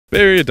Bay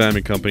Area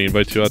Diamond Company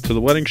invites you out to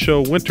the Wedding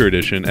Show Winter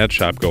Edition at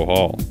Shopko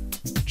Hall.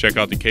 Check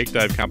out the cake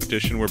dive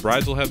competition where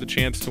brides will have the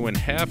chance to win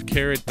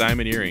half-carat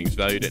diamond earrings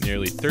valued at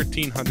nearly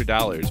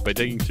 $1,300 by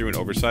digging through an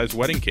oversized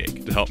wedding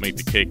cake. To help make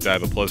the cake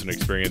dive a pleasant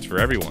experience for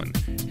everyone,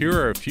 here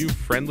are a few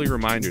friendly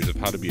reminders of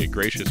how to be a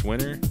gracious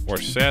winner, or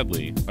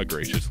sadly, a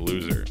gracious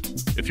loser.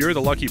 If you're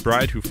the lucky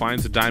bride who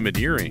finds the diamond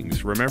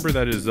earrings, remember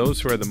that it is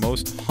those who are the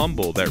most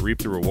humble that reap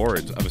the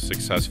rewards of a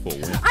successful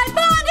win. I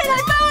found it!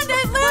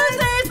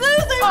 Losers!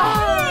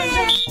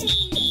 Oh.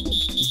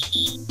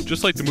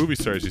 Just like the movie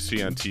stars you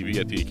see on TV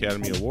at the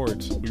Academy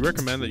Awards, we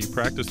recommend that you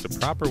practice the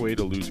proper way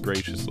to lose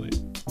graciously.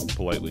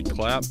 Politely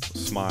clap,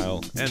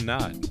 smile, and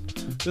nod.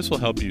 This will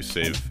help you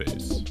save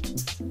face.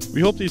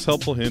 We hope these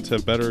helpful hints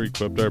have better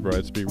equipped our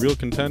brides to be real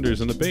contenders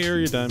in the Bay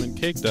Area Diamond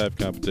Cake Dive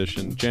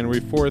Competition,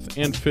 January 4th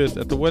and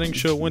 5th at the Wedding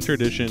Show Winter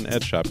Edition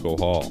at Shopko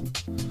Hall.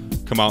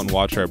 Come out and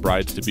watch our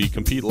brides-to-be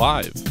compete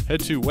live. Head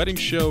to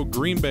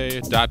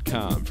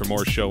weddingshowgreenbay.com for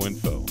more show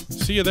info.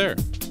 See you there.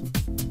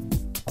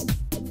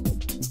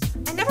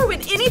 I never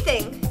win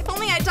anything. If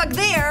only I dug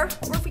there,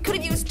 or if we could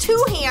have used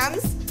two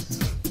hands.